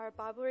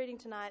Our Bible reading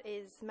tonight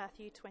is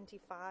Matthew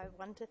 25,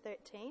 1 to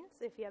 13.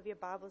 So if you have your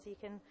Bibles, you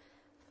can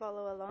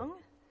follow along.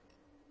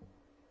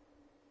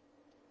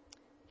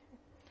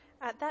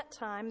 At that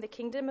time, the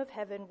kingdom of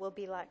heaven will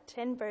be like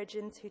 10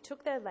 virgins who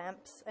took their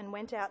lamps and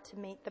went out to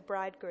meet the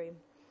bridegroom.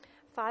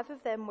 5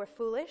 of them were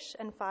foolish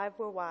and 5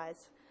 were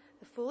wise.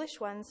 The foolish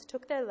ones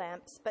took their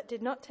lamps but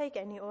did not take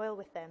any oil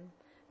with them.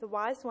 The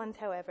wise ones,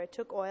 however,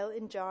 took oil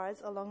in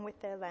jars along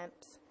with their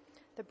lamps.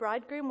 The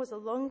bridegroom was a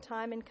long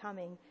time in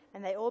coming,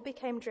 and they all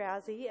became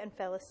drowsy and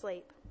fell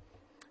asleep.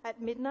 At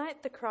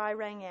midnight the cry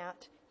rang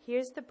out,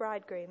 "Here's the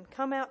bridegroom,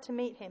 come out to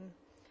meet him."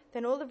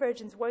 Then all the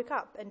virgins woke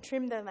up and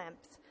trimmed their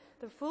lamps.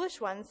 The foolish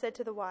ones said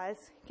to the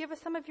wise, "Give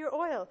us some of your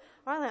oil,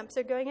 our lamps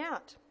are going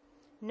out."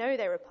 "No,"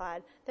 they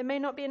replied, "there may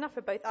not be enough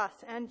for both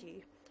us and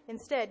you.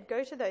 Instead,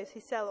 go to those who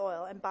sell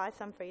oil and buy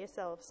some for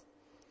yourselves."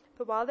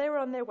 But while they were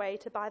on their way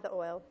to buy the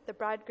oil, the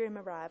bridegroom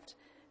arrived.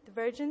 The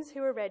virgins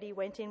who were ready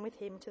went in with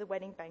him to the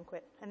wedding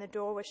banquet, and the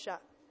door was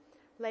shut.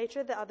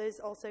 Later the others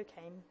also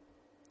came.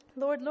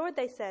 "Lord, Lord,"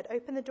 they said,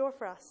 "open the door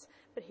for us."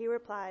 But he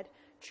replied,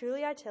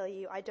 "Truly I tell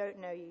you, I don't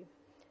know you.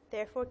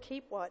 Therefore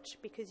keep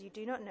watch, because you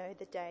do not know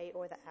the day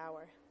or the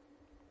hour."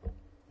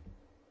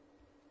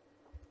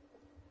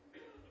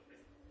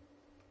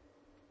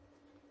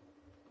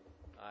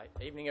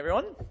 Evening,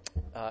 everyone.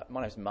 My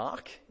name's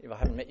Mark. If I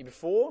haven't met you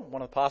before,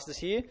 one of the pastors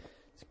here.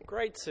 It's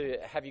great to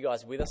have you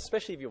guys with us,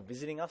 especially if you're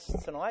visiting us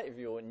tonight. If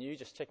you're new,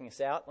 just checking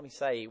us out, let me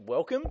say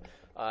welcome.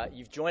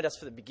 You've joined us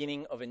for the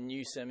beginning of a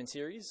new sermon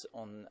series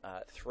on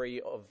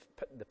 3 of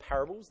the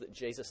parables that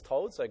Jesus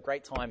told. So a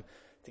great time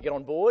to get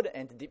on board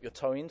and to dip your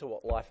toe into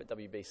what life at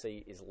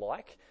WBC is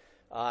like.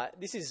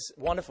 This is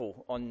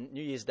wonderful on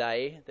New Year's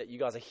Day that you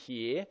guys are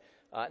here.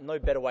 No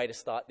better way to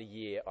start the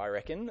year, I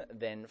reckon,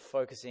 than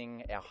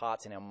focusing our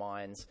hearts and our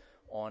minds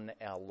on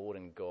our Lord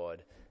and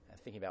God and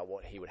thinking about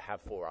what he would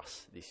have for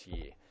us this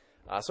year.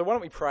 So why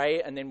don't we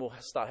pray, and then we'll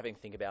start having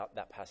to think about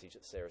that passage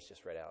that Sarah's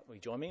just read out. Will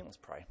you join me? Let's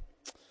pray.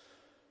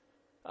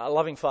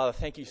 Loving Father,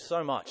 thank you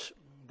so much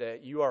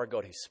that you are a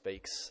God who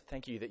speaks.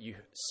 Thank you that you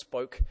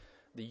spoke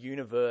the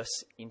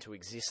universe into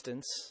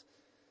existence.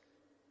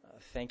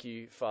 Thank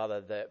you,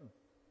 Father, that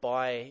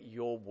by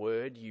your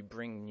word you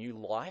bring new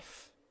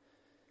life.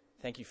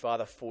 Thank you,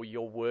 Father, for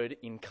your word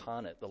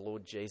incarnate, the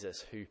Lord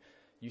Jesus, who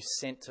you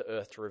sent to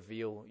earth to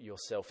reveal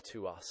yourself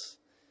to us.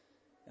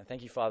 And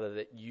thank you, Father,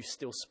 that you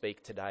still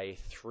speak today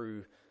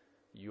through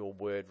your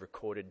word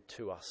recorded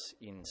to us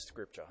in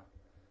Scripture.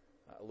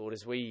 Lord,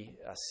 as we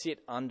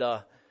sit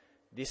under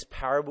this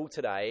parable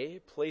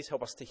today, please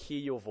help us to hear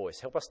your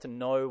voice. Help us to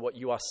know what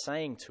you are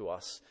saying to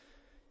us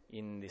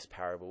in this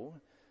parable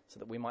so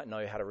that we might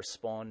know how to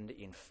respond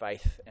in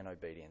faith and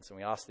obedience. And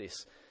we ask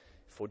this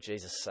for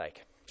Jesus'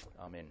 sake.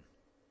 Amen.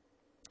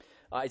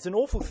 It's an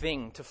awful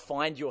thing to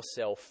find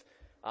yourself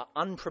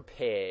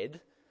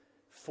unprepared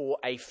for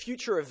a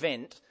future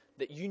event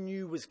that you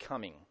knew was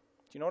coming. Do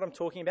you know what I'm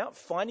talking about?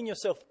 Finding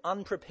yourself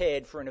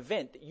unprepared for an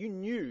event that you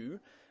knew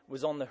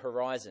was on the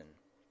horizon.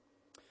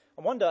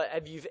 I wonder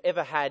if you've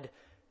ever had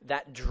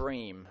that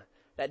dream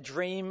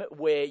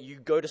where you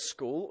go to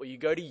school or you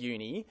go to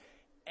uni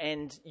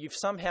and you've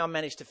somehow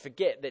managed to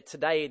forget that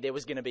today there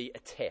was going to be a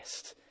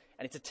test.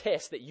 And it's a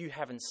test that you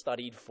haven't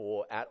studied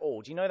for at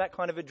all. Do you know that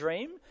kind of a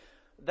dream?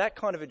 That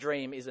kind of a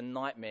dream is a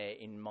nightmare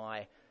in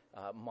my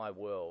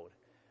world.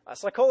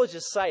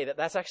 Psychologists say that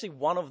that's actually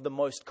one of the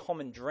most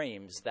common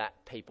dreams that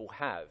people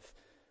have,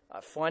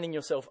 finding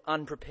yourself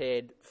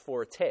unprepared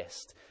for a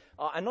test.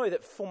 I know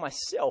that for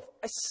myself,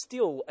 I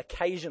still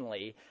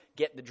occasionally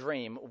get the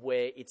dream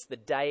where it's the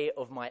day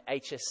of my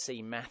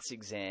HSC maths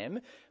exam,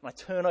 and I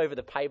turn over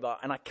the paper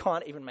and I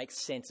can't even make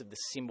sense of the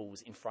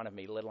symbols in front of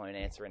me, let alone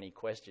answer any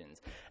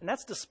questions. And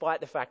that's despite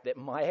the fact that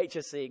my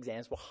HSC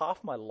exams were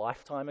half my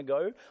lifetime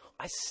ago.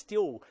 I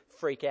still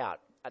freak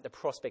out at the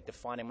prospect of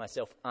finding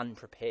myself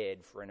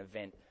unprepared for an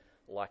event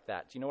like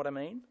that. Do you know what I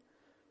mean?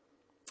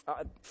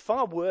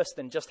 Far worse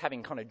than just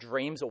having kind of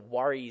dreams or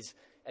worries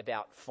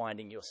about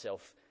finding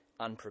yourself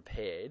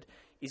unprepared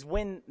is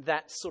when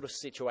that sort of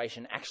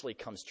situation actually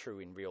comes true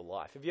in real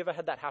life. Have you ever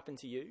had that happen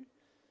to you?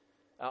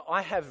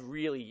 I have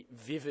really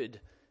vivid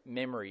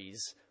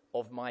memories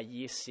of my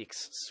Year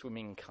 6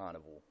 swimming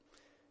carnival.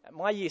 At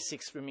my Year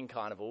 6 swimming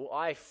carnival,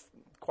 I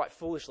quite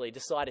foolishly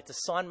decided to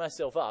sign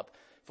myself up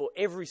for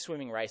every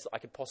swimming race that I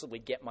could possibly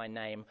get my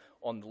name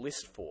on the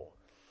list for.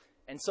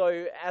 And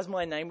so as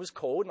my name was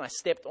called and I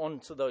stepped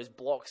onto those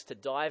blocks to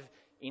dive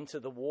into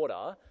the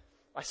water,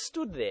 I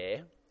stood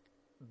there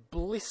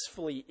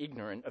blissfully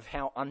ignorant of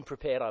how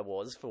unprepared I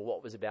was for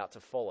what was about to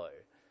follow.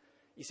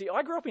 You see,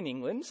 I grew up in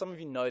England, some of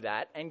you know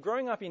that, and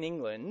growing up in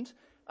England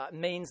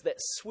means that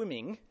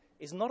swimming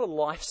is not a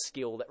life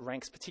skill that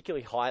ranks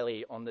particularly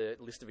highly on the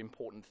list of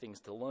important things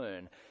to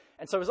learn.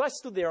 And so as I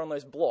stood there on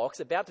those blocks,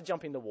 about to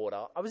jump in the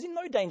water, I was in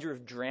no danger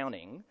of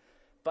drowning,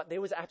 but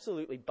there was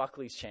absolutely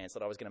Buckley's chance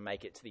that I was going to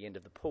make it to the end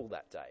of the pool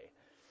that day.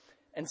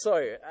 And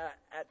so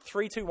at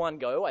 3, 2, 1,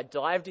 go, I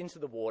dived into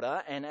the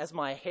water, and as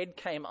my head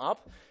came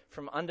up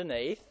from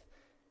underneath,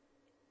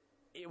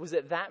 it was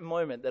at that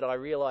moment that I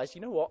realized,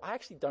 you know what, I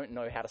actually don't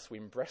know how to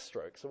swim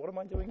breaststroke, so what am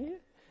I doing here?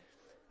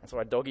 And so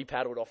I doggy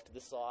paddled off to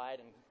the side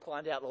and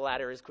climbed out the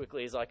ladder as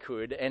quickly as I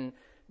could. And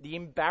the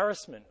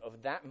embarrassment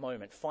of that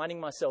moment,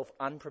 finding myself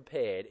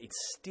unprepared, it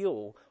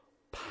still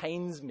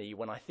pains me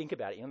when I think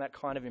about it. You know, that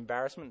kind of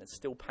embarrassment that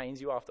still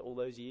pains you after all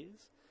those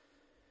years?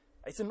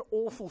 It's an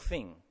awful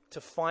thing to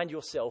find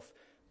yourself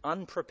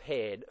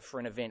unprepared for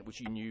an event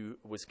which you knew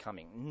was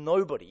coming.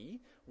 Nobody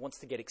wants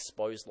to get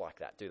exposed like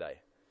that, do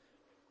they?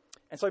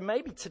 And so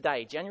maybe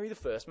today, January the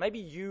 1st, maybe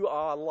you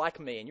are like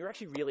me and you're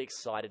actually really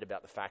excited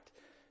about the fact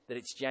that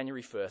it's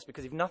January 1st,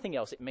 because if nothing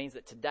else, it means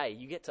that today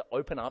you get to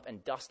open up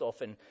and dust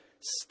off and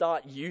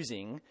start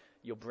using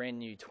your brand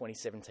new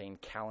 2017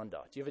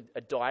 calendar. Do you have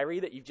a diary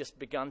that you've just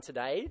begun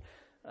today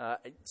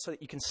so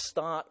that you can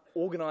start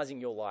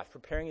organising your life,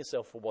 preparing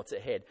yourself for what's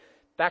ahead?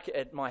 Back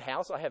at my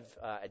house, I have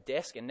a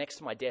desk, and next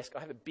to my desk, I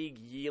have a big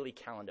yearly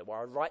calendar where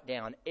I write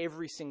down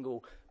every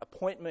single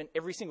appointment,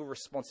 every single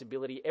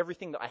responsibility,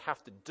 everything that I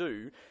have to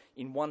do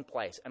in one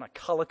place. And I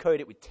colour code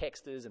it with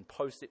texters and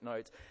post-it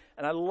notes.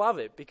 And I love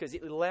it because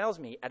it allows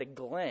me at a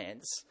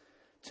glance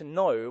to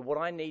know what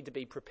I need to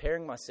be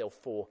preparing myself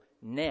for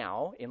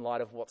now in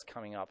light of what's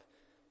coming up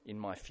in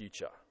my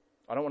future.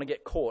 I don't want to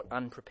get caught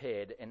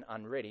unprepared and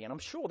unready. And I'm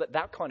sure that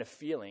that kind of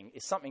feeling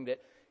is something that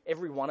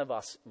every one of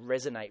us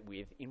resonate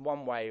with in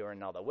one way or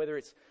another, whether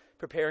it's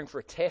preparing for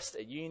a test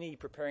at uni,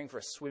 preparing for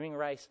a swimming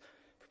race,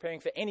 preparing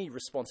for any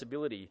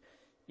responsibility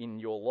in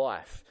your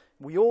life.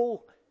 We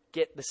all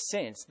get the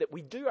sense that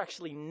we do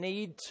actually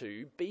need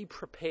to be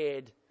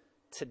prepared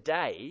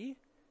today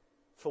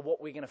for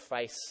what we're going to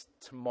face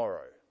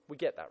tomorrow. We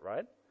get that,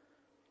 right?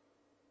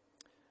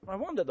 I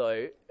wonder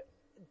though,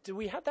 do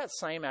we have that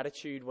same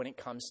attitude when it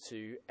comes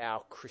to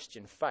our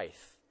Christian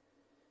faith?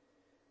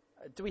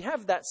 Do we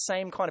have that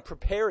same kind of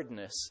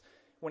preparedness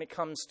when it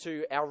comes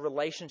to our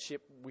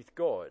relationship with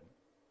God?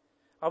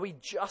 Are we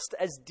just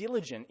as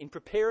diligent in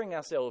preparing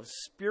ourselves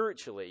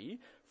spiritually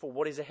for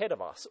what is ahead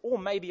of us? Or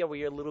maybe are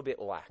we a little bit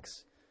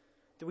lax?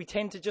 Do we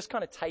tend to just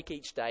kind of take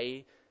each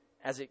day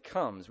as it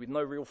comes with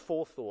no real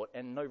forethought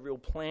and no real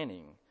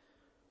planning?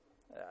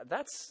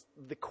 That's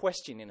the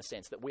question, in a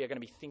sense, that we are going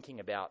to be thinking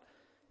about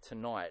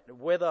tonight.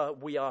 Whether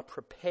we are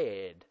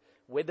prepared,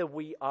 whether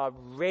we are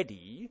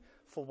ready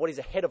for what is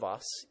ahead of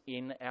us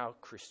in our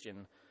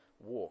Christian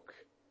walk.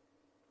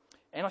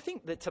 And I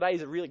think that today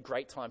is a really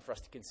great time for us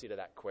to consider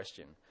that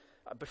question.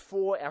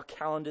 Before our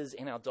calendars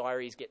and our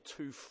diaries get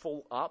too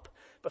full up,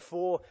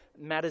 before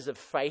matters of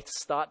faith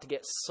start to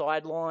get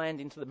sidelined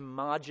into the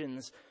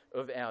margins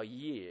of our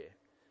year,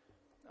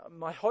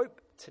 my hope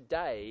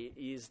today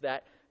is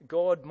that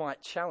God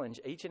might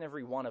challenge each and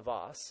every one of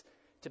us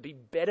to be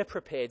better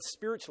prepared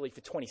spiritually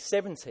for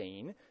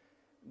 2017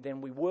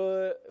 than we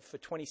were for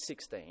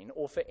 2016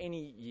 or for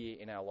any year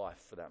in our life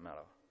for that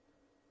matter.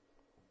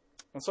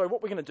 And so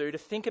what we're going to do to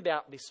think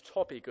about this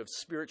topic of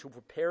spiritual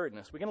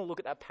preparedness, we're going to look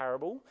at that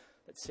parable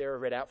that Sarah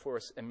read out for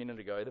us a minute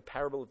ago, the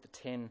parable of the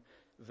 10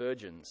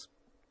 virgins.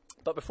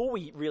 But before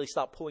we really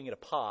start pulling it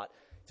apart,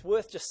 it's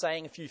worth just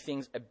saying a few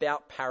things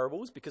about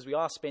parables, because we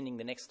are spending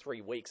the next 3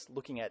 weeks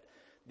looking at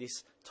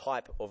this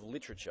type of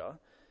literature.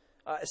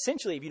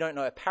 Essentially, if you don't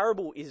know, a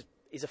parable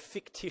is a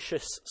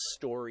fictitious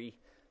story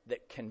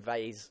that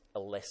conveys a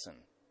lesson.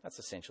 That's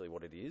essentially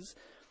what it is.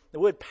 The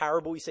word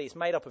parable, you see, it's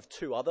made up of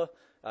two other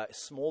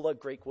smaller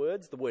Greek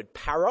words. The word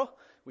para,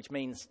 which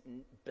means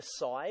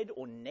beside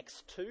or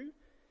next to,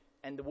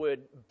 and the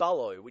word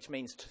ballo, which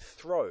means to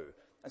throw.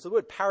 And so the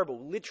word parable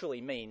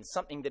literally means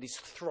something that is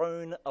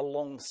thrown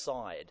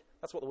alongside.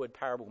 That's what the word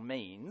parable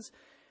means.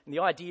 And the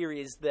idea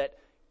is that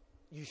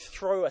you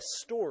throw a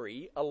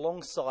story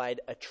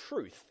alongside a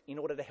truth in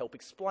order to help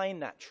explain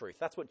that truth.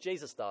 That's what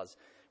Jesus does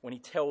when he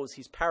tells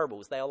his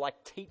parables. They are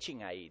like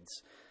teaching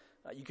aids.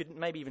 You could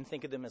maybe even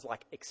think of them as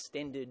like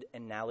extended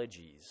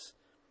analogies.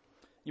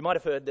 You might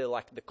have heard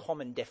the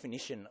common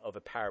definition of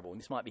a parable, and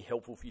this might be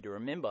helpful for you to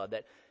remember,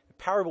 that a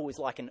parable is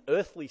like an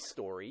earthly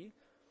story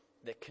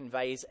that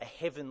conveys a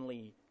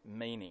heavenly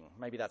meaning.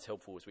 Maybe that's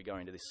helpful as we go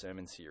into this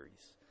sermon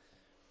series.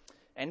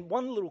 And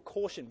one little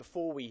caution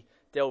before we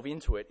delve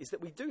into it is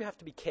that we do have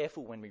to be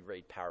careful when we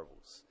read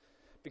parables,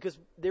 because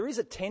there is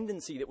a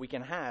tendency that we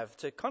can have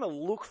to kind of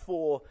look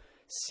for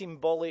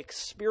symbolic,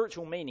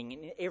 spiritual meaning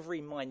in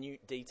every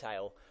minute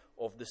detail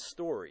of the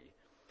story.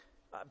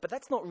 But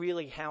that's not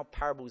really how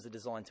parables are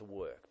designed to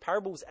work.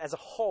 Parables as a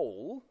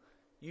whole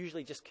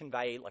usually just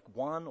convey like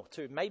one or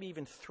two, maybe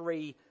even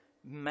three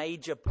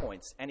major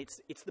points. And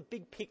it's the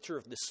big picture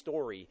of the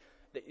story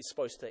that is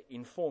supposed to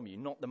inform you,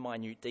 not the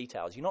minute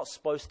details. You're not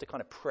supposed to kind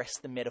of press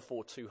the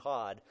metaphor too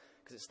hard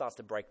because it starts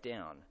to break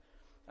down.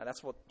 And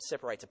that's what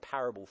separates a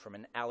parable from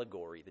an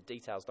allegory. The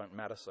details don't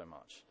matter so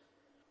much.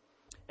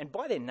 And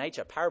by their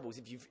nature, parables,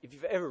 if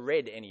you've ever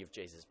read any of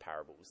Jesus'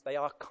 parables, they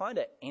are kind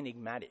of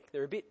enigmatic.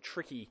 They're a bit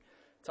tricky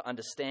to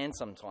understand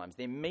sometimes.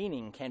 Their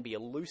meaning can be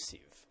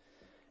elusive.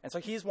 And so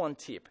here's one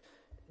tip.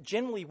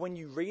 Generally, when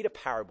you read a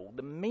parable,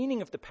 the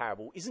meaning of the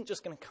parable isn't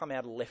just going to come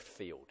out of left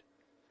field.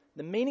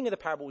 the meaning of the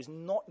parable is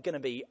not going to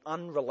be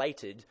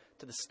unrelated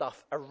to the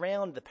stuff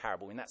around the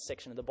parable in that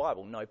section of the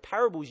Bible. No,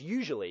 parables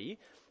usually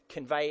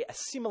convey a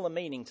similar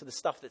meaning to the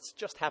stuff that's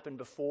just happened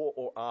before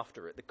or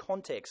after it. The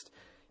context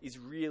is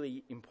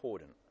really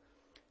important.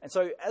 And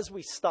so as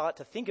we start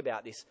to think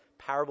about this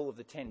parable of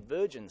the 10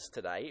 virgins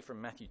today from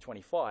Matthew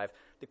 25,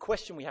 the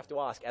question we have to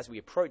ask as we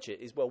approach it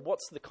is, well,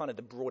 what's the kind of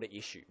the broader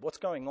issue? What's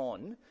going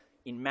on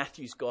in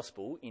Matthew's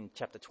gospel in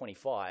chapter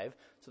 25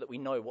 so that we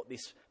know what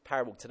this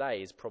parable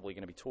today is probably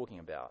going to be talking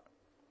about?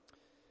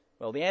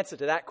 Well, the answer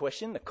to that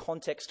question, the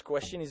context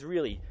question, is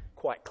really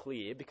quite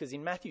clear, because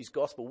in Matthew's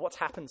gospel, what's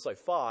happened so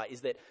far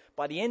is that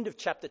by the end of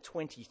chapter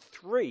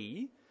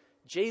 23,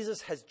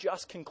 Jesus has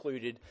just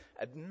concluded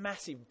a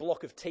massive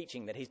block of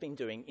teaching that he's been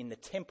doing in the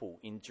temple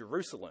in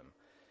Jerusalem.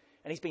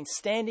 And he's been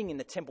standing in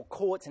the temple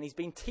courts and he's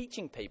been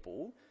teaching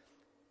people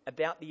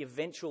about the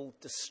eventual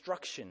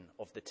destruction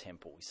of the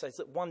temple. He says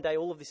that one day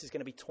all of this is going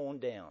to be torn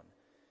down.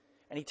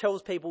 And he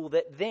tells people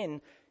that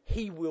then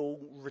he will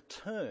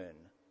return.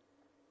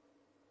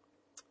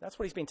 That's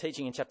what he's been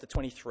teaching in chapter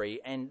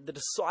 23. And the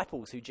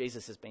disciples who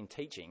Jesus has been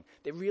teaching,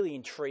 they're really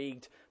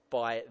intrigued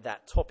by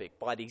that topic,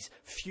 by these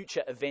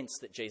future events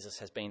that Jesus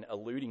has been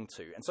alluding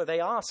to. And so they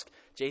ask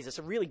Jesus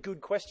a really good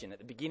question at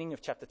the beginning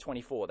of chapter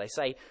 24. They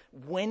say,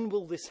 when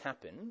will this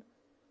happen?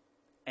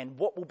 And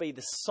what will be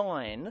the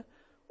sign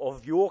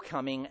of your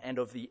coming and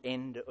of the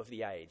end of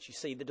the age? You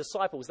see, the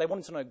disciples, they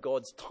wanted to know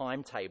God's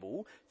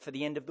timetable for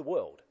the end of the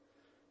world.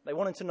 They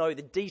wanted to know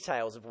the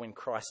details of when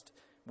Christ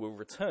will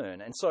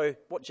return. And so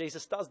what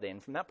Jesus does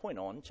then, from that point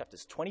on,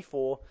 chapters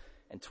 24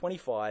 and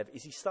 25,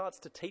 is he starts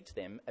to teach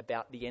them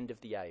about the end of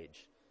the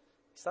age.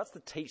 He starts to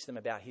teach them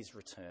about his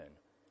return.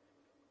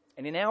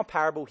 And in our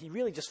parable, he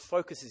really just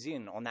focuses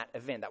in on that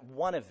event, that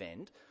one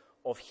event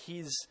of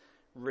his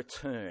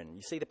return.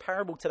 You see, the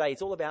parable today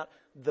is all about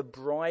the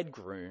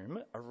bridegroom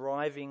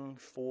arriving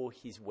for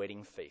his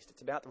wedding feast.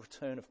 It's about the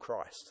return of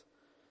Christ.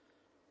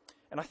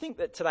 And I think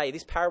that today,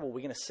 this parable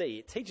we're going to see,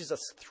 it teaches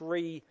us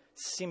 3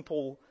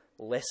 simple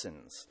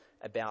lessons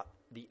about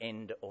the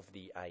end of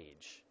the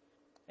age.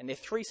 And they're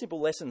 3 simple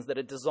lessons that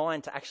are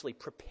designed to actually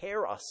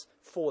prepare us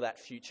for that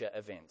future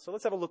event. So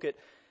let's have a look at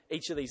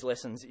each of these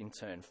lessons in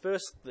turn.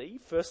 Firstly,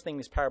 first thing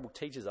this parable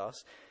teaches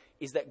us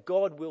is that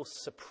God will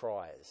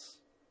surprise.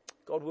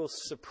 God will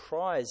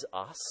surprise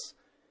us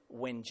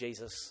when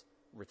Jesus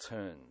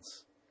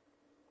returns.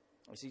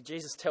 You see,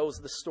 Jesus tells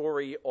the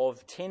story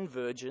of 10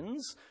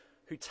 virgins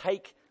who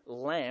take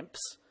lamps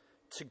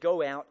to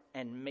go out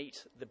and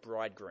meet the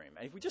bridegroom.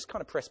 And if we just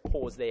kind of press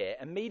pause there,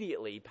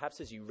 immediately, perhaps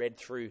as you read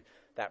through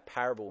that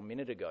parable a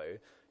minute ago,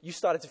 you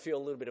started to feel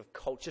a little bit of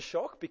culture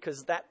shock,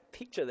 because that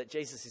picture that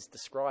Jesus is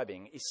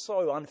describing is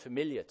so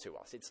unfamiliar to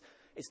us.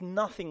 It's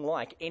nothing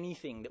like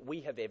anything that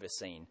we have ever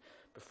seen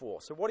before.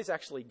 So what is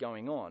actually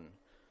going on?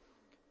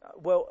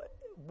 Well,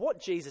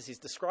 what Jesus is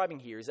describing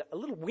here is a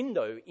little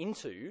window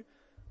into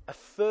a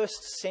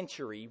first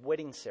century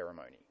wedding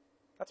ceremony.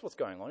 That's what's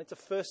going on. It's a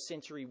first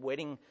century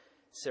wedding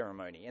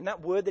ceremony. And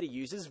that word that he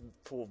uses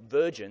for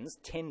virgins,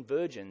 10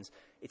 virgins,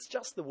 it's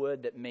just the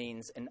word that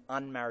means an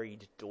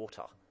unmarried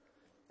daughter.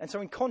 And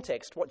so in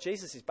context, what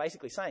Jesus is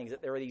basically saying is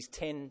that there are these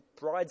 10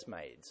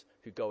 bridesmaids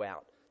who go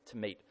out to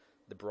meet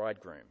the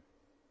bridegroom.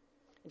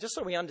 And just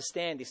so we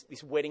understand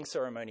this wedding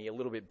ceremony a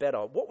little bit better,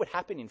 what would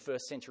happen in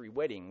first century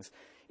weddings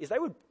is they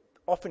would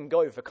often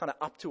go for kind of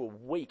up to a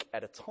week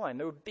at a time.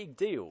 They were big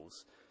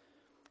deals.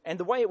 And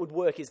the way it would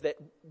work is that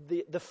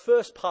the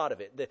first part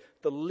of it,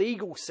 the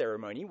legal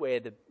ceremony where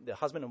the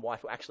husband and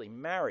wife were actually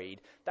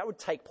married, that would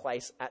take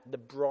place at the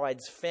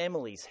bride's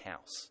family's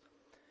house.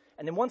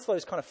 And then once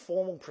those kind of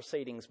formal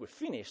proceedings were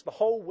finished, the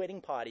whole wedding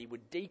party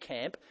would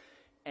decamp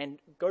and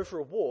go for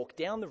a walk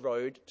down the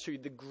road to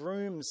the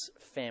groom's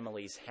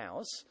family's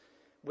house,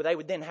 where they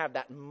would then have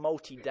that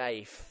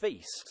multi-day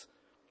feast.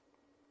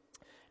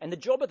 And the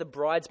job of the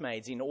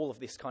bridesmaids in all of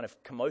this kind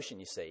of commotion,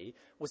 you see,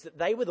 was that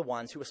they were the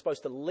ones who were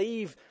supposed to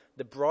leave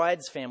the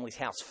bride's family's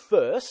house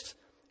first,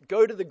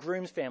 go to the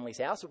groom's family's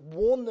house,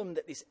 warn them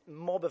that this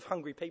mob of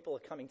hungry people are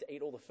coming to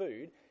eat all the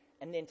food,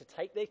 and then to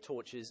take their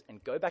torches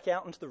and go back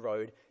out onto the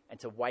road and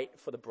to wait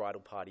for the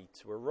bridal party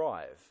to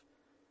arrive.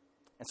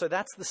 And so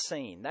that's the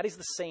scene. That is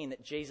the scene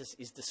that Jesus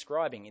is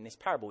describing in this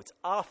parable. It's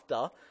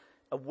after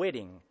a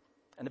wedding,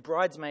 and the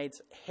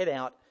bridesmaids head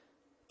out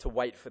to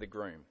wait for the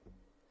groom.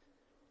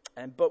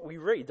 But we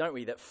read, don't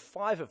we, that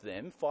 5 of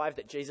them, 5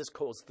 that Jesus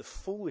calls the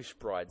foolish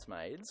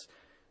bridesmaids,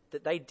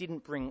 that they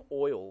didn't bring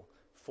oil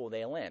for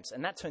their lamps.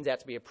 And that turns out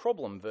to be a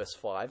problem, verse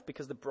 5,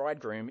 because the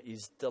bridegroom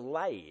is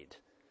delayed.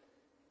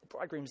 The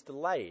bridegroom's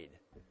delayed.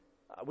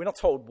 We're not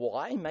told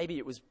why.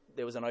 Maybe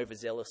there was an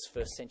overzealous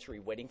first century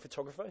wedding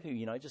photographer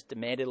who, just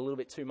demanded a little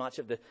bit too much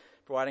of the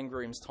bride and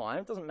groom's time.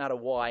 It doesn't matter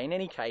why. In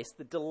any case,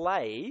 the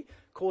delay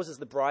causes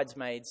the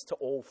bridesmaids to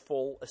all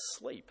fall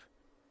asleep.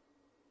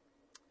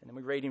 And then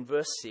we read in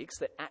verse 6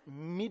 that at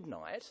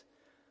midnight,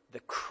 the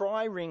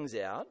cry rings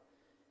out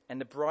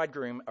and the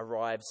bridegroom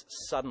arrives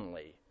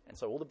suddenly. And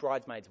so all the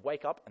bridesmaids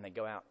wake up and they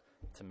go out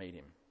to meet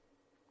him.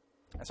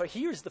 And so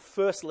here is the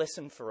first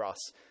lesson for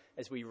us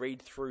as we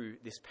read through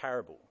this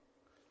parable.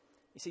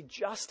 You see,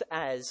 just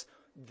as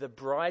the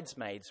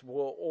bridesmaids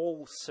were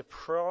all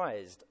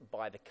surprised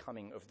by the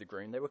coming of the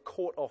groom, they were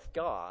caught off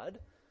guard,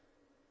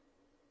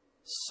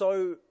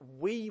 so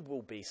we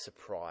will be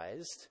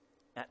surprised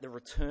at the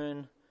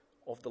return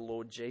of the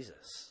Lord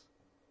Jesus.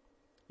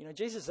 You know,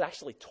 Jesus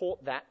actually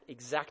taught that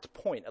exact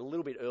point a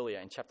little bit earlier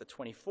in chapter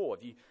 24.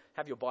 If you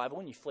have your Bible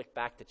and you flick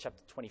back to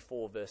chapter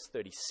 24, verse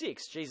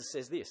 36, Jesus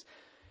says this.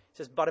 He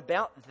says, "But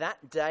about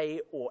that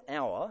day or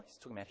hour," he's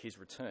talking about his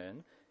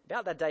return,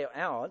 "about that day or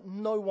hour,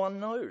 no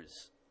one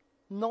knows,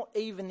 not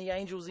even the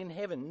angels in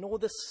heaven, nor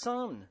the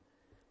Son,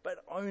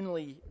 but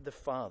only the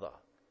Father."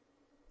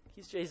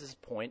 Here's Jesus'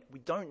 point. We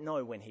don't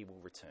know when he will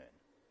return.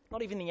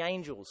 Not even the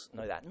angels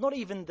know that. Not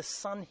even the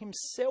Son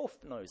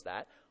himself knows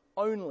that.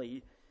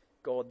 Only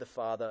God the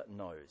Father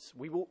knows.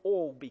 We will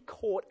all be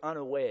caught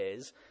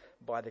unawares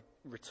by the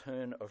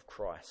return of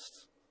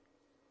Christ.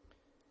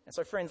 And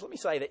so, friends, let me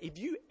say that if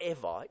you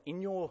ever,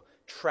 in your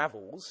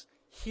travels,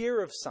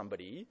 hear of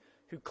somebody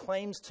who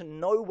claims to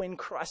know when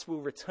Christ will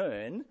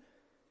return,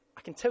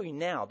 I can tell you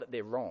now that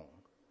they're wrong.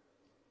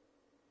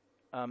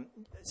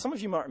 Some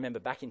of you might remember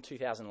back in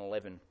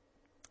 2011,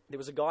 there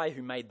was a guy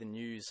who made the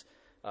news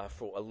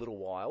for a little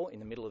while in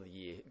the middle of the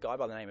year, a guy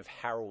by the name of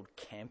Harold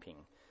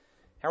Camping.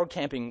 Harold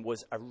Camping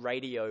was a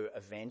radio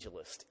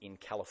evangelist in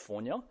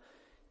California,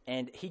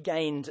 and he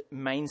gained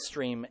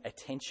mainstream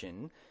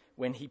attention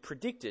when he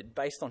predicted,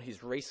 based on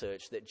his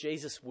research, that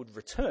Jesus would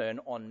return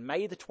on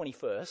May the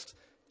 21st,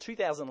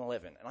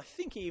 2011. And I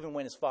think he even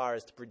went as far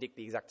as to predict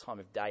the exact time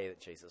of day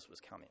that Jesus was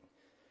coming.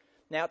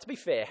 Now, to be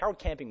fair, Harold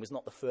Camping was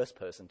not the first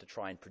person to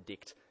try and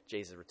predict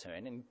Jesus'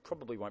 return, and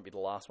probably won't be the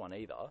last one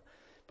either.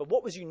 But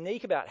what was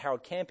unique about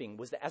Harold Camping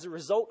was that as a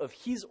result of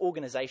his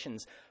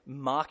organisation's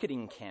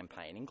marketing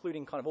campaign,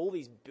 including kind of all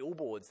these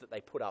billboards that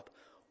they put up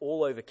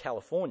all over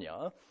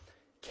California,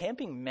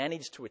 Camping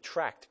managed to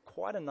attract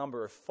quite a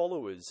number of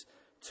followers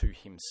to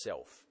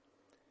himself.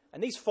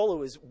 And these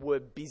followers were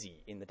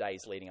busy in the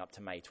days leading up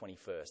to May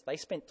 21st. They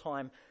spent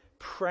time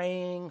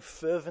praying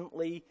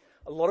fervently.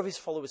 A lot of his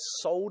followers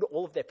sold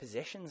all of their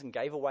possessions and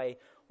gave away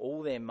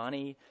all their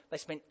money. They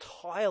spent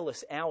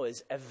tireless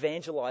hours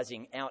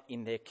evangelizing out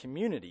in their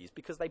communities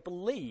because they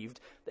believed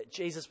that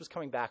Jesus was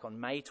coming back on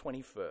May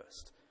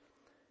 21st.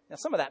 Now,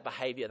 some of that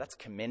behavior, that's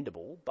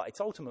commendable, but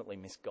it's ultimately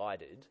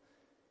misguided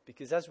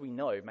because, as we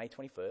know, May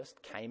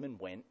 21st came and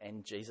went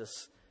and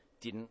Jesus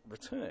didn't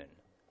return.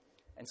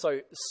 And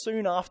so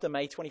soon after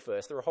May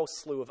 21st, there were a whole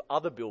slew of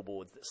other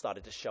billboards that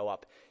started to show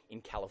up in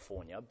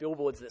California,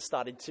 billboards that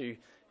started to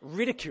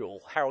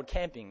ridicule Harold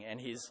Camping and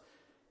his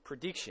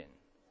prediction.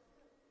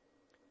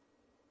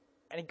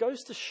 And it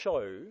goes to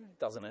show,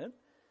 doesn't it,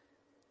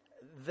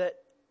 that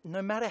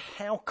no matter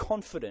how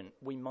confident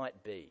we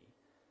might be,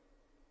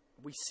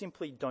 we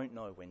simply don't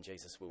know when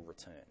Jesus will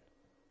return.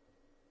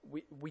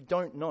 We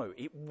don't know.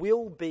 It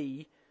will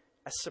be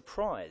a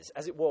surprise,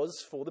 as it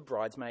was for the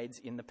bridesmaids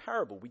in the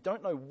parable. We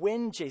don't know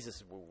when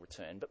Jesus will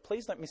return, but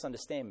please don't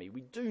misunderstand me.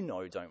 We do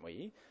know, don't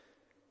we,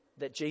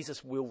 that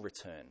Jesus will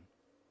return.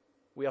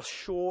 We are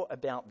sure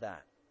about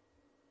that.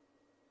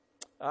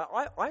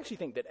 I actually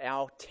think that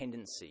our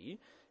tendency,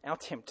 our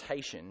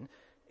temptation,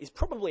 is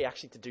probably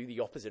actually to do the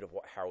opposite of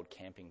what Harold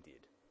Camping did.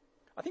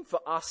 I think for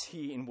us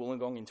here in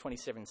Wollongong in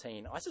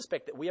 2017, I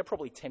suspect that we are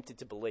probably tempted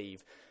to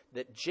believe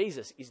that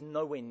Jesus is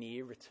nowhere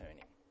near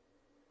returning.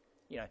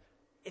 You know,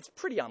 it's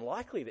pretty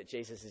unlikely that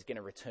Jesus is going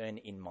to return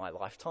in my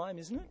lifetime,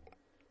 isn't it?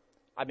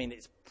 I mean,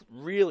 it's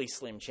really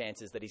slim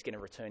chances that he's going to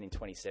return in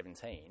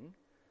 2017.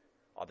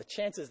 Oh, the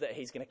chances that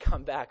he's going to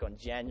come back on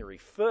January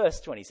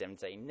 1st,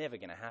 2017, never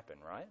going to happen,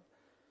 right?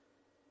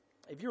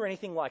 If you're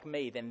anything like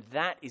me, then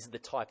that is the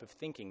type of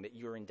thinking that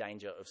you're in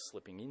danger of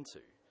slipping into.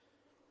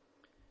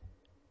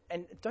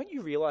 And don't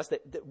you realise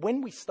that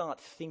when we start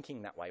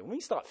thinking that way, when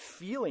we start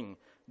feeling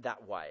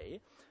that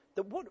way,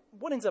 that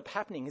what ends up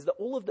happening is that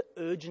all of the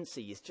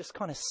urgency is just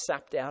kind of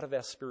sapped out of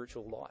our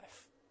spiritual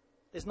life.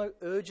 There's no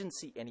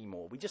urgency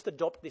anymore. We just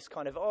adopt this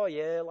kind of, oh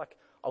yeah, like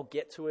I'll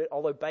get to it.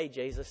 I'll obey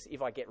Jesus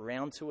if I get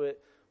round to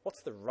it.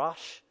 What's the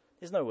rush?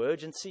 There's no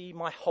urgency.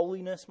 My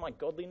holiness, my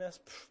godliness,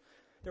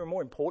 there are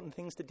more important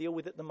things to deal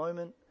with at the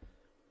moment.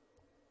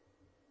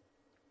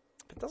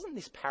 But doesn't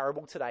this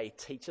parable today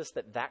teach us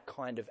that that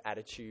kind of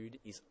attitude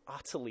is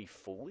utterly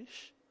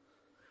foolish?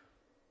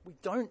 We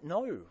don't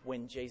know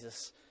when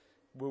Jesus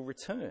will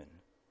return.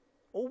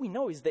 All we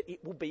know is that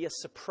it will be a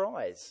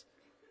surprise.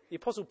 The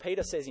Apostle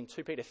Peter says in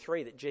 2 Peter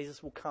 3 that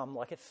Jesus will come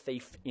like a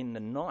thief in the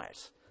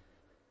night.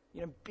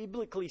 You know,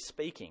 biblically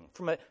speaking,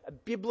 from a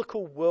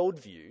biblical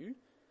worldview,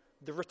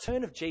 the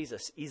return of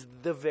Jesus is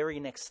the very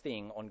next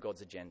thing on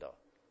God's agenda.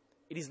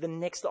 It is the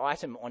next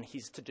item on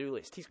his to-do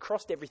list. He's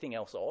crossed everything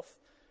else off.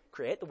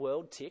 Create the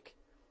world, tick.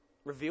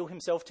 Reveal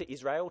himself to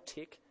Israel,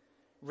 tick.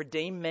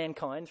 Redeem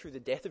mankind through the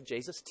death of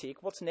Jesus,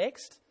 tick. What's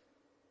next?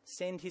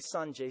 Send his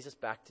son Jesus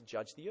back to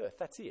judge the earth.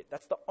 That's it.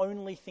 That's the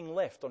only thing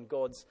left on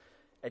God's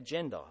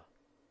agenda.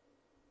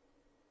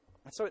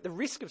 And so at the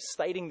risk of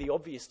stating the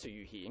obvious to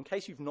you here, in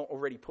case you've not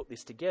already put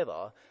this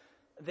together,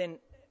 then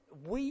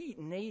we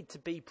need to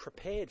be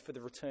prepared for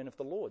the return of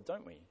the Lord,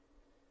 don't we?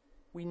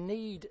 We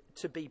need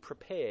to be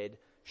prepared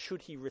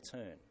should he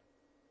return.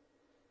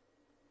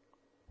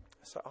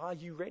 So are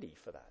you ready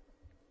for that?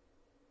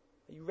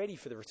 Are you ready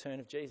for the return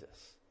of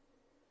Jesus?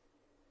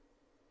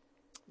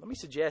 Let me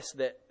suggest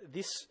that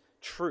this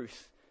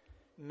truth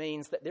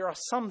means that there are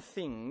some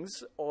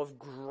things of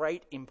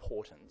great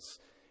importance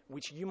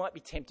which you might be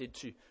tempted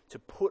to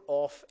put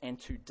off and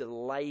to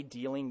delay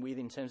dealing with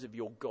in terms of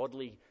your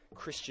godly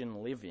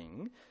Christian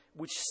living,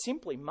 which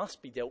simply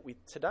must be dealt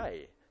with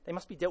today. They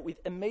must be dealt with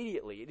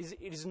immediately.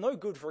 It is no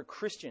good for a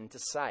Christian to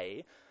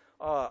say,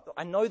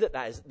 I know that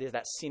there's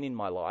that sin in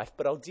my life,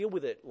 but I'll deal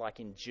with it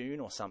like in June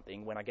or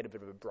something when I get a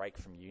bit of a break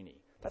from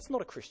uni. That's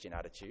not a Christian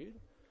attitude.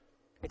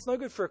 It's no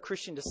good for a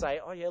Christian to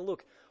say, oh yeah,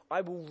 look,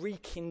 I will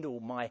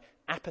rekindle my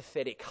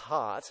apathetic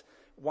heart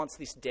once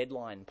this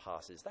deadline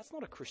passes. That's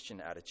not a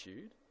Christian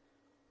attitude.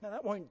 No,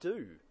 that won't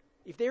do.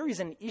 If there is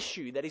an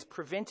issue that is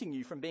preventing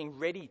you from being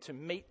ready to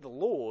meet the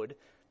Lord,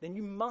 then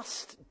you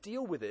must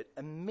deal with it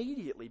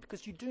immediately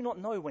because you do not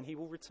know when he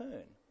will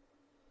return.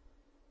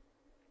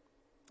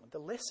 The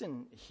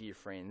lesson here,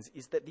 friends,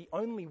 is that the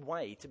only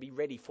way to be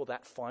ready for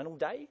that final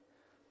day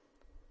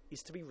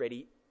is to be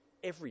ready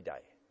every day.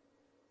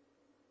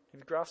 Have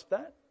you grasped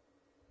that?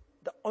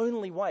 The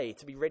only way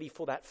to be ready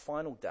for that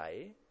final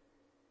day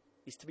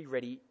is to be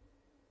ready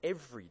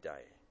every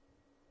day.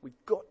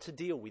 We've got to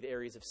deal with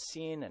areas of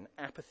sin and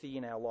apathy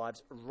in our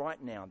lives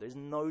right now. There's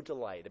no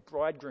delay. The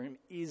bridegroom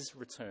is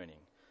returning,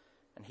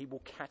 and he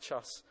will catch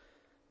us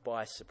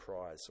by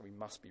surprise, so we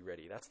must be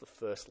ready. That's the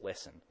first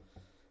lesson.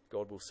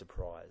 God will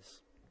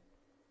surprise.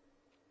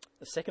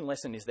 The second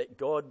lesson is that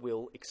God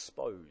will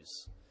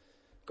expose.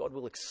 God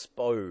will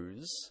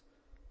expose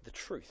the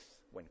truth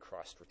when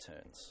Christ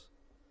returns.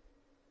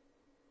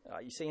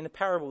 You see, in the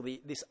parable,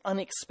 this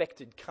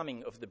unexpected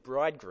coming of the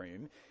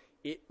bridegroom,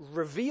 it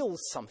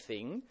reveals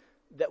something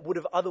that would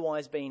have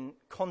otherwise been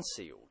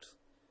concealed.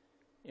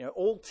 You know,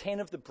 all 10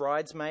 of the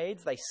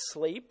bridesmaids, they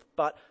sleep,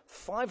 but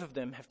 5 of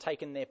them have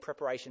taken their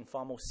preparation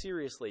far more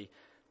seriously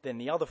than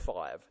the other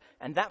 5.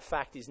 And that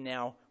fact is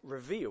now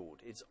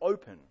revealed. It's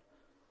open.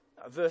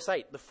 Verse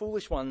 8, the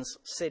foolish ones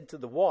said to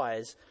the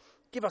wise,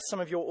 "Give us some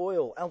of your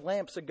oil. Our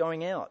lamps are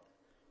going out."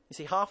 You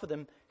see, half of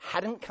them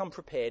hadn't come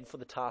prepared for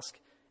the task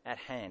at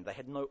hand. They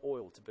had no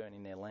oil to burn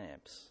in their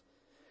lamps.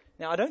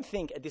 Now, I don't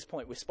think at this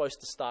point we're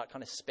supposed to start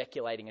kind of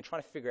speculating and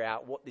trying to figure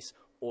out what this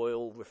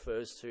oil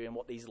refers to and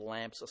what these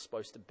lamps are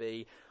supposed to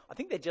be. I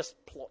think they're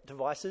just plot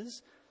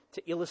devices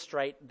to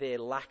illustrate their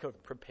lack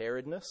of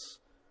preparedness.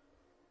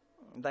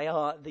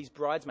 These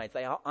bridesmaids,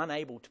 they are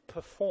unable to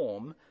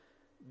perform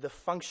the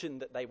function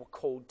that they were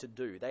called to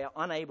do. They are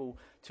unable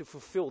to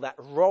fulfill that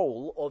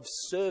role of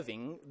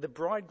serving the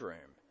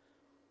bridegroom.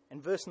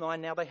 And verse 9,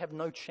 now they have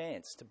no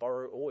chance to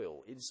borrow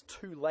oil. It is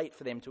too late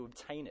for them to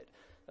obtain it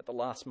at the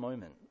last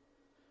moment.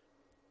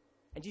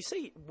 And you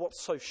see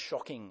what's so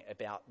shocking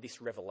about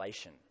this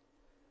revelation?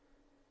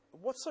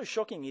 What's so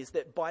shocking is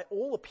that by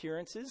all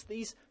appearances,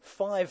 these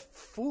 5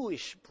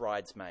 foolish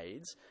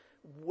bridesmaids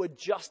were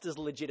just as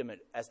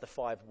legitimate as the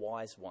 5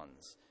 wise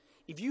ones.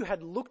 If you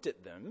had looked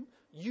at them,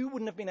 you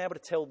wouldn't have been able to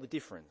tell the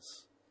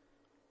difference.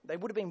 They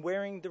would have been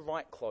wearing the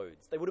right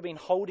clothes. They would have been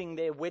holding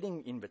their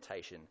wedding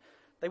invitation.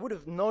 They would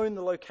have known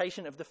the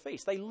location of the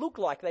feast. They looked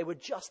like they were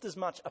just as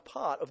much a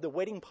part of the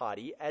wedding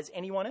party as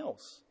anyone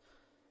else.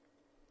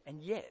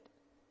 And yet,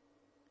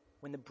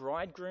 when the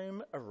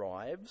bridegroom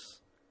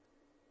arrives,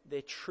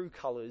 their true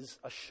colours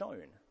are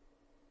shown.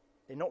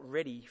 They're not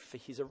ready for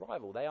his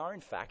arrival. They are,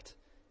 in fact,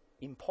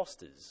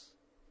 imposters.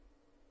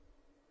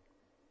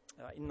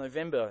 In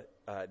November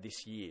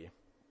this year,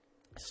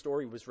 a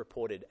story was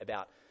reported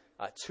about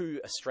 2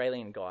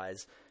 Australian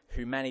guys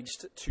who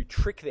managed to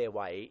trick their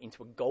way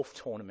into a golf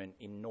tournament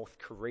in North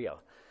Korea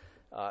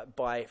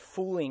by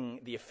fooling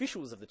the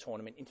officials of the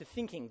tournament into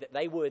thinking that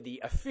they were the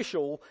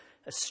official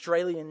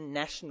Australian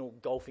national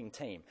golfing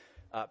team.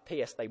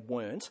 P.S. they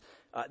weren't.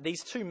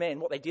 These 2 men,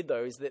 what they did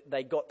though is that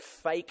they got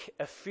fake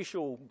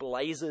official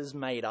blazers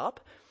made up.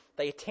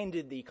 They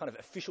attended the kind of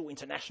official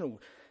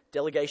international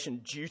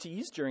delegation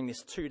duties during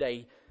this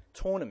 2-day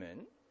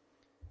tournament.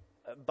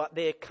 But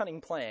their cunning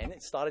plan,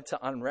 it started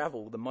to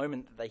unravel the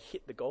moment that they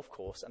hit the golf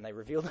course and they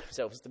revealed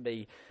themselves to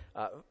be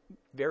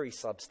very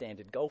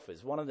substandard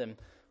golfers. One of them,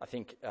 I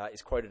think,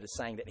 is quoted as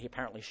saying that he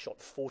apparently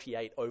shot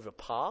 48 over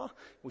par,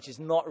 which is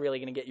not really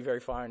going to get you very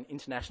far in an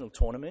international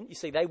tournament. You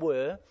see, they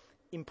were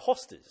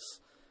imposters.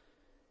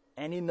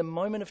 And in the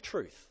moment of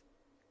truth,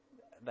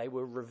 they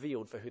were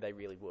revealed for who they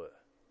really were.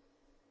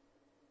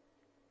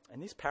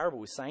 And this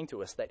parable is saying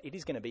to us that it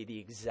is going to be the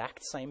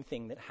exact same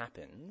thing that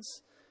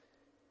happens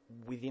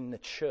within the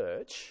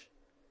church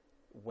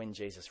when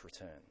Jesus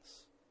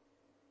returns.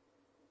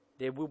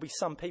 There will be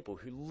some people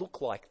who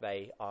look like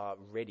they are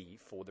ready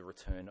for the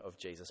return of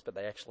Jesus, but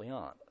they actually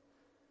aren't.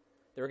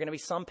 There are going to be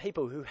some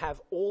people who have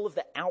all of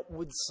the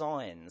outward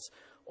signs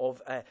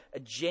of a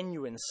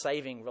genuine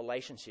saving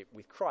relationship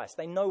with Christ.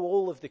 They know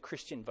all of the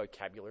Christian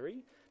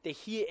vocabulary. They're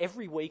here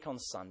every week on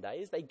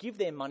Sundays. They give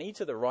their money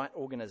to the right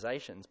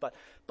organisations. But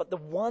the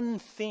one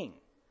thing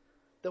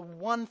the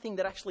one thing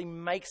that actually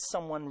makes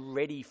someone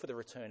ready for the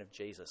return of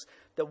Jesus,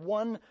 the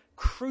one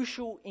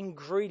crucial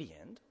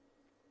ingredient,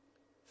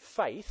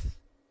 faith,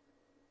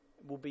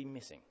 will be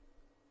missing.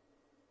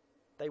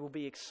 They will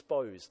be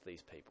exposed,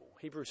 these people.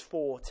 Hebrews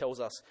 4 tells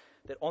us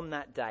that on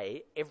that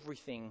day,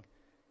 everything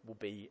will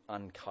be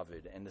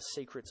uncovered and the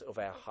secrets of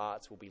our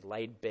hearts will be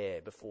laid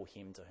bare before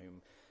him to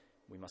whom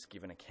we must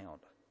give an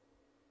account.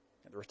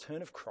 At the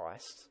return of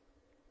Christ,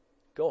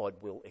 God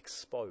will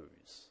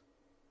expose.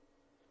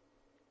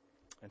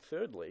 And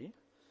thirdly,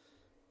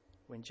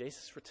 when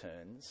Jesus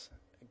returns,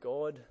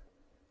 God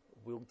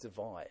will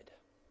divide.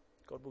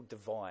 God will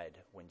divide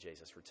when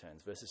Jesus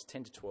returns. Verses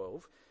 10 to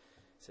 12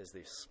 says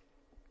this.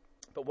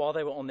 But while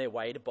they were on their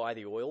way to buy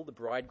the oil, the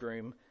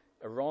bridegroom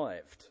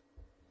arrived.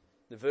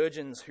 The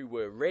virgins who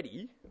were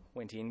ready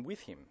went in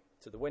with him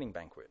to the wedding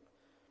banquet,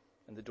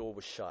 and the door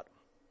was shut.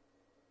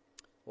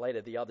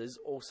 Later the others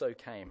also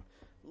came.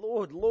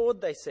 Lord,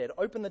 Lord, they said,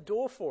 open the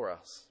door for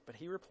us. But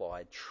he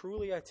replied,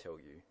 truly I tell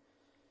you,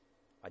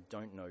 I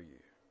don't know you.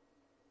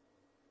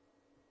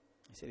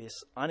 You see,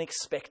 this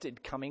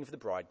unexpected coming of the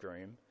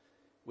bridegroom,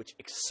 which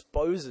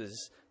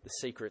exposes the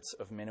secrets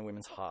of men and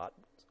women's heart,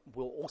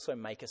 will also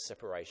make a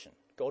separation.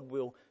 God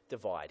will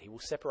divide. He will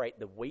separate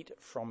the wheat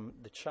from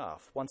the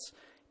chaff. Once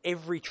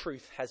every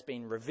truth has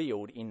been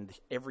revealed in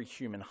every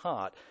human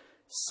heart,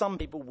 some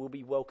people will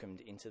be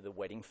welcomed into the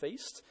wedding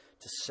feast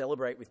to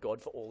celebrate with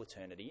God for all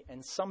eternity,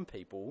 and some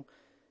people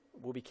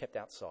will be kept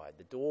outside.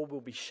 The door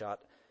will be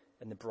shut,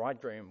 and the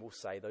bridegroom will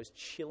say those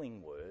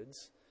chilling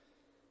words,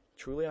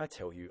 truly I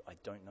tell you, I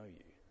don't know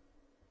you.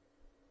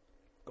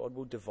 God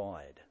will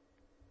divide.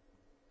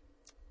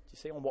 Do you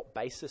see on what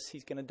basis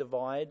he's going to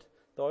divide,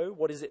 though?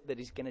 What is it that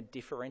is going to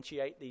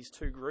differentiate these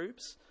two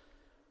groups?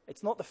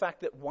 It's not the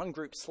fact that one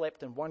group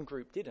slept and one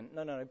group didn't.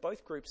 No,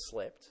 both groups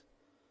slept.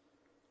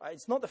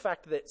 It's not the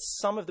fact that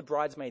some of the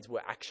bridesmaids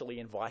were actually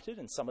invited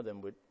and some of them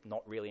were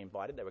not really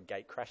invited. They were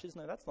gate crashers.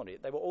 No, that's not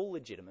it. They were all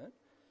legitimate.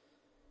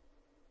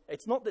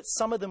 It's not that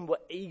some of them were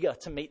eager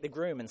to meet the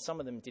groom and some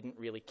of them didn't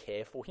really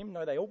care for him.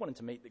 No, they all wanted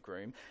to meet the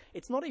groom.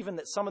 It's not even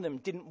that some of them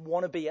didn't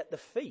want to be at the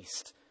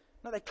feast.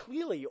 No, they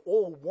clearly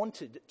all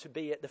wanted to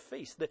be at the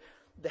feast.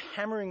 The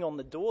hammering on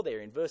the door there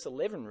in verse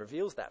 11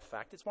 reveals that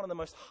fact. It's one of the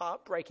most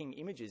heartbreaking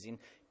images in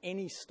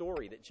any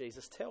story that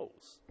Jesus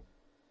tells.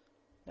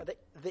 Now,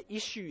 the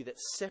issue that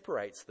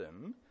separates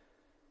them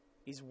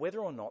is whether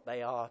or not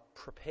they are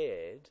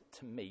prepared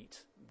to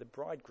meet the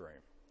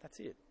bridegroom. That's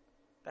it.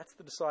 That's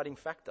the deciding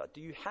factor. Do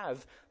you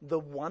have the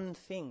one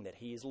thing that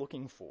he is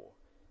looking for?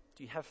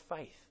 Do you have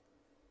faith?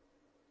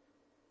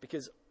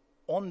 Because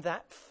on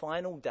that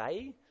final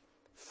day,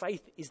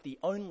 faith is the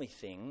only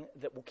thing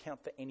that will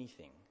count for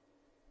anything.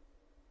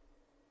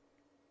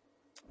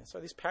 And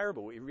so this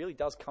parable, it really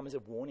does come as a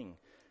warning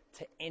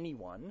to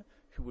anyone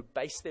who would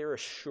base their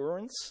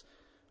assurance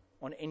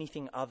on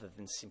anything other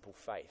than simple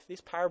faith.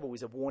 This parable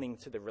is a warning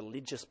to the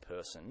religious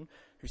person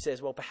who says,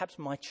 well, perhaps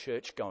my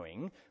church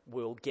going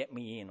will get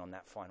me in on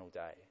that final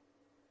day.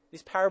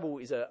 This parable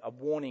is a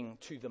warning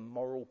to the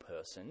moral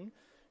person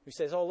who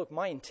says, oh, look,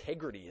 my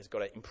integrity has got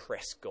to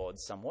impress God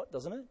somewhat,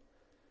 doesn't it?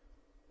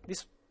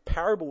 This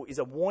parable is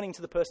a warning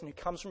to the person who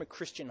comes from a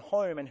Christian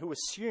home and who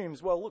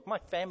assumes, well, look, my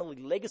family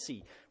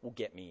legacy will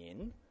get me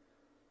in.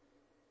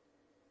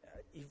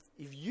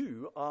 If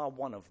you are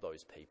one of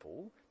those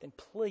people, then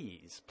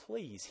please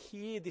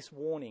hear this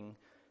warning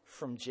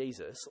from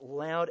Jesus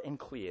loud and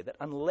clear, that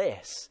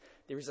unless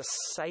there is a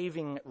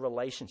saving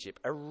relationship,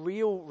 a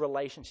real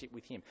relationship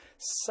with him,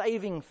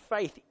 saving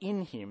faith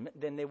in him,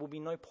 then there will be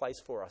no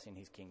place for us in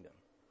his kingdom.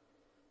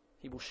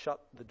 He will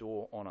shut the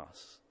door on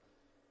us.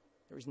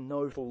 There is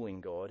no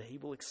fooling God. He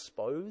will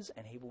expose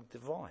and he will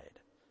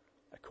divide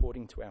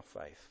according to our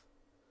faith.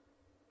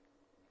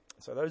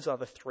 So those are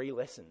the three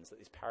lessons that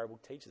this parable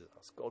teaches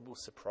us. God will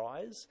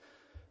surprise,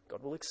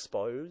 God will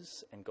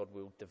expose, and God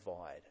will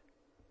divide.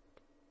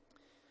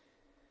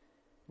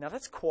 Now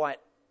that's quite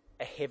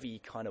a heavy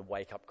kind of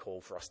wake-up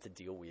call for us to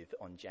deal with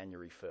on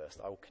January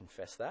 1st. I will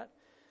confess that.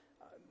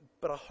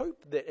 But I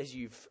hope that as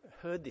you've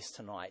heard this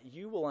tonight,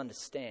 you will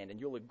understand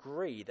and you'll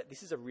agree that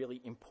this is a really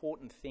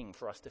important thing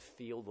for us to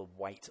feel the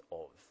weight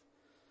of.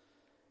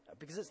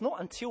 Because it's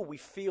not until we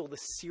feel the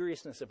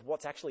seriousness of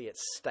what's actually at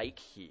stake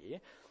here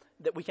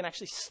that we can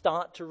actually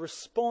start to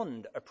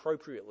respond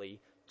appropriately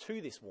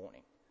to this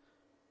warning.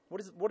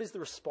 What is the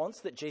response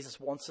that Jesus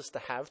wants us to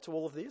have to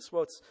all of this?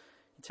 Well,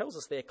 he tells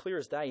us there clear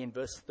as day in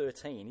verse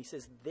 13. He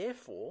says,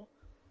 therefore,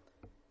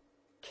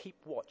 keep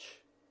watch,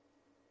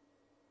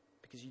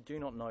 because you do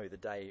not know the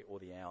day or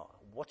the hour.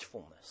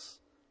 Watchfulness.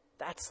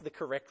 That's the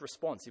correct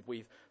response if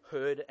we've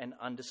heard and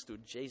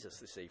understood Jesus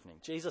this evening.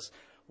 Jesus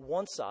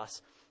wants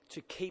us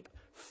to keep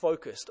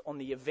focused on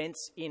the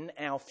events in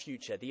our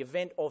future, the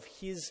event of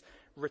his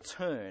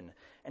return.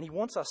 And he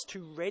wants us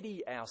to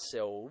ready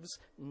ourselves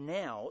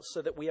now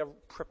so that we are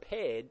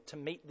prepared to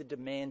meet the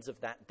demands of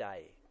that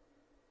day.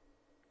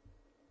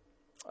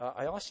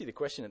 I asked you the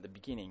question at the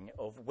beginning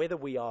of whether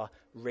we are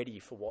ready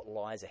for what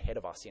lies ahead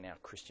of us in our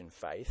Christian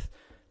faith.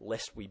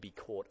 lest we be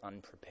caught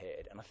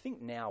unprepared. And I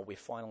think now we're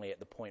finally at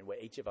the point where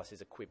each of us is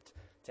equipped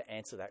to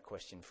answer that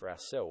question for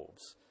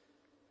ourselves.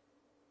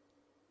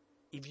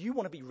 If you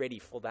want to be ready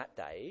for that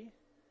day,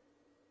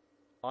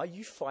 are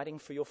you fighting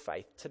for your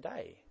faith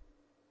today?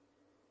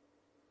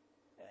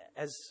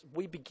 As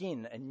we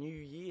begin a new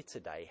year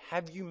today,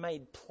 have you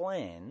made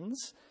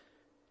plans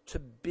to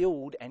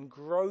build and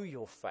grow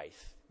your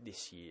faith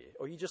this year?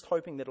 Or are you just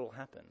hoping that it'll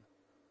happen?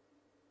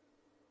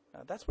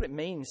 That's what it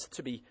means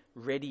to be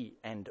ready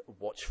and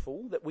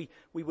watchful, that we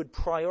would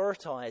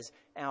prioritize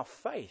our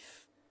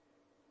faith.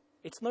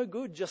 It's no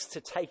good just to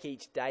take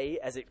each day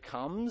as it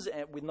comes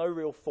with no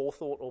real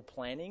forethought or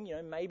planning. You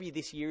know, maybe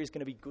this year is going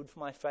to be good for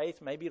my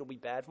faith. Maybe it'll be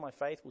bad for my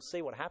faith. We'll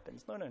see what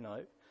happens.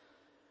 No.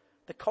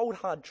 The cold,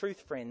 hard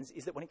truth, friends,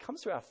 is that when it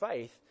comes to our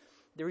faith,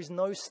 there is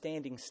no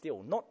standing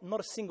still. Not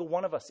a single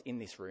one of us in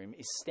this room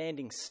is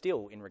standing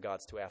still in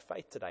regards to our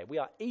faith today. We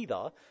are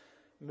either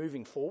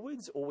moving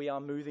forwards or we are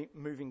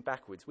moving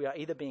backwards. We are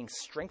either being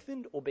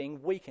strengthened or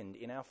being weakened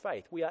in our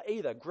faith. We are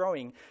either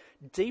growing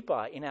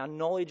deeper in our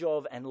knowledge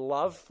of and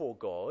love for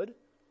God,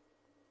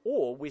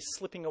 or we're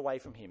slipping away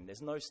from him.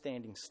 There's no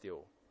standing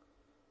still.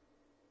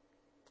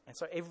 And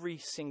so every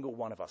single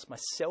one of us,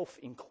 myself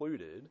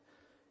included,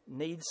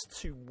 needs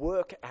to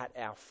work at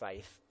our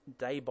faith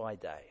day by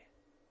day.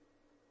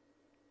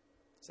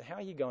 So how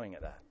are you going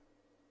at that?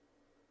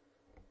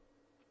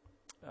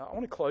 I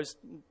want to close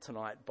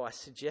tonight by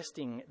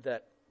suggesting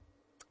that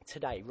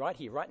today, right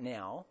here, right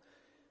now,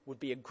 would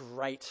be a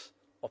great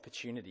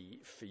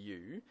opportunity for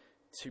you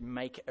to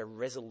make a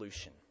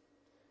resolution,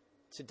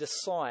 to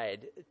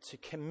decide, to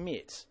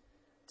commit,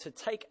 to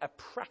take a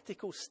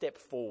practical step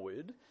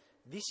forward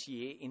this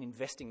year in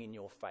investing in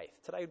your faith.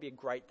 Today would be a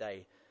great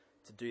day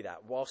to do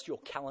that, whilst your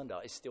calendar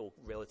is still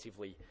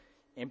relatively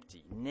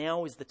empty.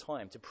 Now is the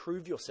time to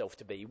prove yourself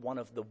to be one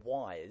of the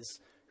wise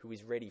who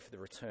is ready for the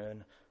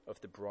return of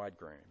the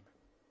bridegroom.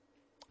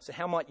 So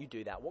how might you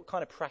do that? What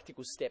kind of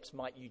practical steps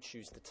might you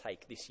choose to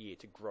take this year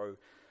to grow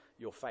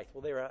your faith?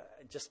 Well, there are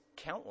just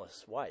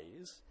countless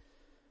ways.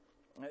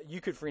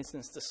 You could, for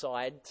instance,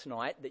 decide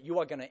tonight that you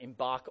are going to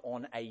embark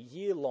on a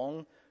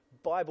year-long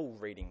Bible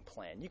reading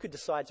plan. You could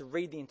decide to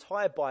read the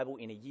entire Bible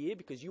in a year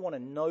because you want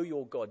to know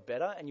your God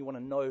better and you want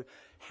to know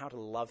how to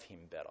love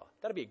him better.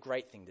 That'd be a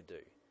great thing to do.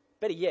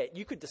 Better yet,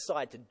 you could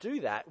decide to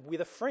do that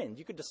with a friend.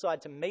 You could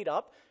decide to meet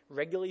up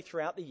regularly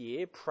throughout the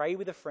year, pray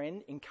with a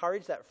friend,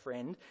 encourage that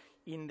friend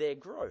in their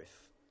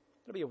growth.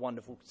 That'd be a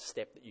wonderful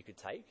step that you could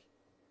take.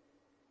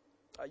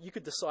 You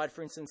could decide,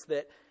 for instance,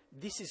 that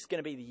this is going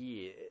to be the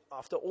year,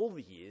 after all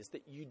the years,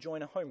 that you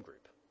join a home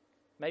group.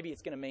 Maybe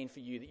it's going to mean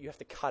for you that you have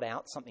to cut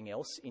out something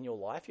else in your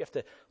life. You have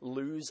to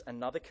lose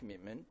another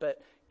commitment.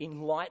 But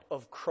in light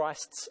of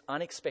Christ's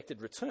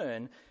unexpected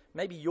return,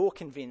 maybe you're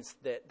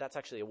convinced that that's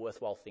actually a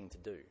worthwhile thing to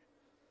do.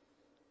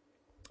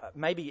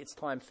 Maybe it's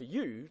time for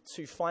you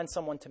to find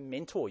someone to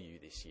mentor you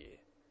this year.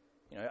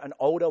 You know, an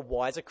older,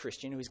 wiser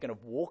Christian who is going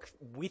to walk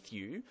with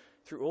you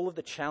through all of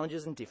the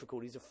challenges and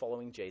difficulties of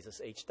following Jesus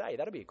each day.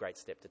 That'll be a great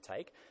step to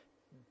take.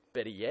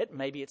 Better yet,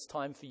 maybe it's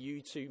time for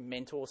you to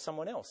mentor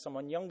someone else,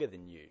 someone younger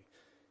than you,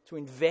 to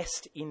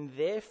invest in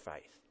their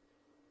faith.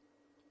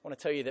 I want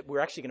to tell you that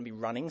we're actually going to be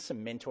running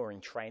some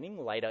mentoring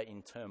training later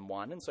in term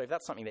 1. And so if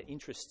that's something that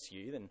interests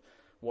you, then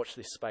watch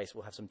this space.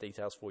 We'll have some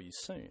details for you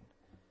soon.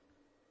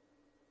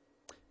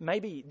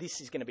 Maybe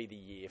this is going to be the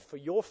year for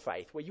your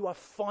faith where you are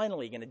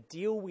finally going to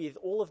deal with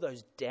all of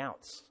those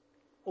doubts,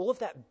 all of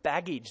that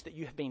baggage that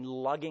you have been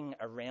lugging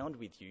around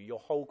with you your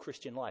whole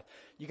Christian life.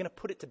 You're going to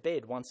put it to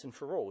bed once and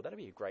for all. That'd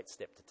be a great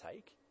step to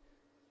take.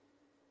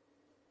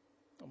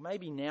 Or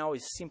maybe now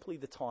is simply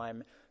the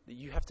time that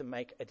you have to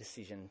make a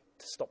decision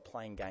to stop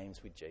playing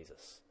games with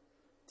Jesus,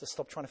 to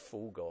stop trying to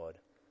fool God,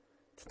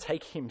 to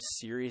take him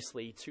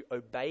seriously, to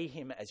obey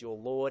him as your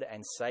Lord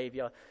and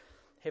Saviour.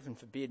 Heaven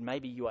forbid,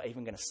 maybe you are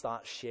even going to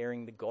start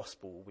sharing the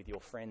gospel with your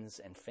friends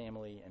and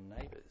family and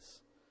neighbours.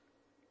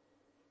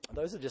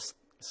 Those are just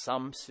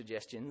some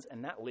suggestions,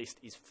 and that list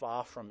is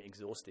far from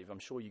exhaustive. I'm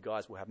sure you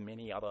guys will have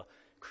many other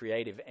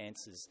creative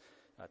answers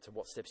to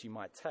what steps you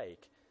might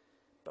take.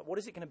 But what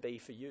is it going to be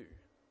for you?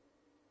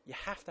 You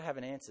have to have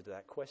an answer to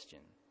that question.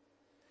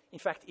 In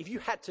fact, if you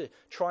had to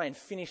try and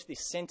finish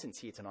this sentence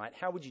here tonight,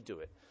 how would you do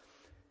it?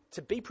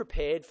 To be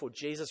prepared for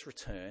Jesus'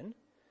 return,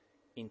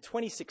 in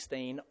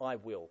 2016, I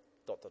will... ...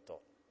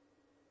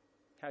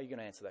 How are you going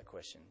to answer that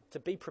question? To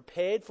be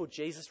prepared for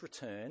Jesus'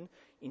 return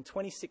in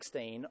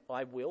 2016,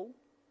 I will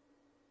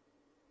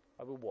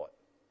what?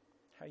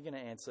 How are you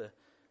going to answer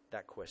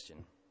that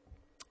question?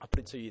 I put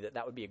it to you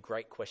that would be a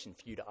great question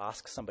for you to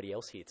ask somebody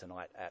else here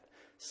tonight at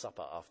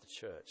supper after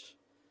church.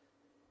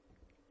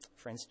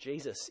 Friends,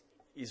 Jesus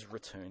is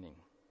returning.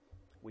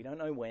 We don't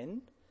know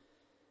when,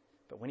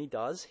 but when he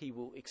does, he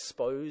will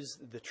expose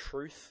the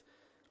truth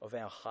of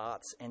our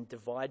hearts and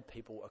divide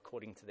people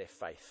according to their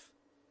faith.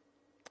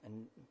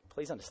 And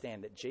please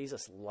understand that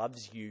Jesus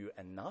loves you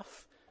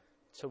enough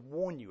to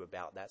warn you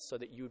about that so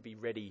that you would be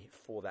ready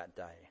for that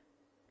day.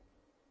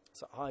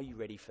 So are you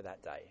ready for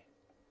that day?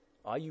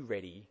 Are you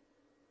ready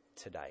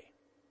today?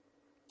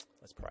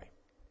 Let's pray.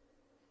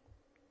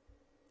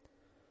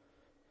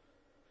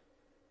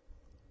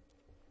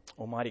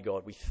 Almighty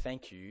God, we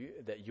thank you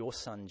that your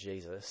Son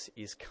Jesus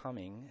is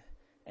coming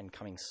and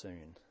coming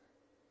soon.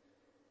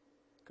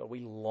 God,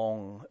 we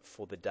long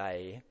for the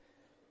day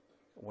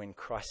when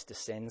Christ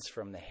descends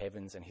from the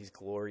heavens and his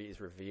glory is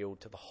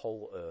revealed to the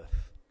whole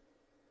earth.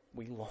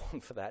 We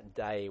long for that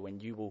day when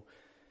you will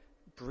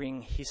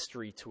bring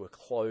history to a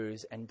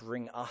close and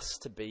bring us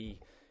to be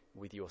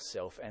with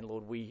yourself. And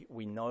Lord, we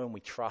know and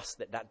we trust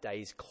that that day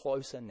is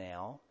closer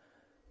now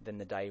than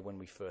the day when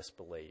we first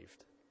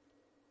believed.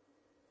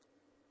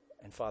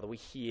 And Father, we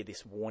hear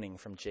this warning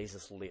from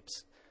Jesus'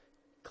 lips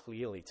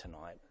clearly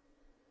tonight.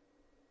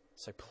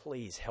 So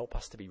please help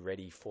us to be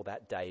ready for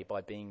that day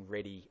by being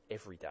ready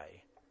every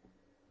day.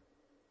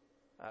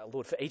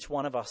 Lord, for each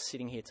one of us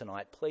sitting here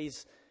tonight,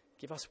 please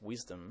give us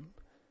wisdom,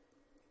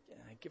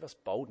 give us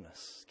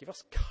boldness, give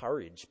us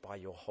courage by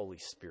your Holy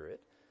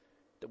Spirit,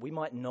 that we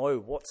might know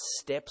what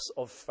steps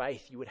of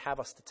faith you would have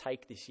us to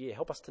take this year.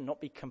 Help us to not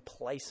be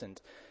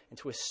complacent and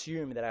to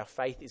assume that our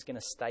faith is going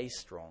to stay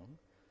strong.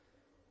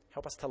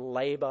 Help us to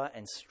labour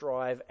and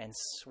strive and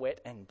sweat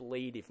and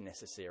bleed if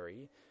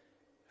necessary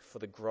for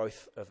the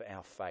growth of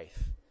our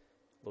faith.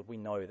 Lord, we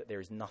know that there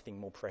is nothing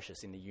more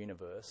precious in the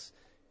universe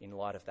in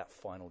light of that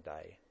final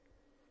day.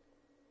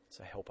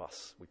 So help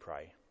us, we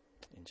pray.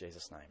 In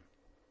Jesus' name,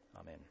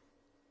 amen.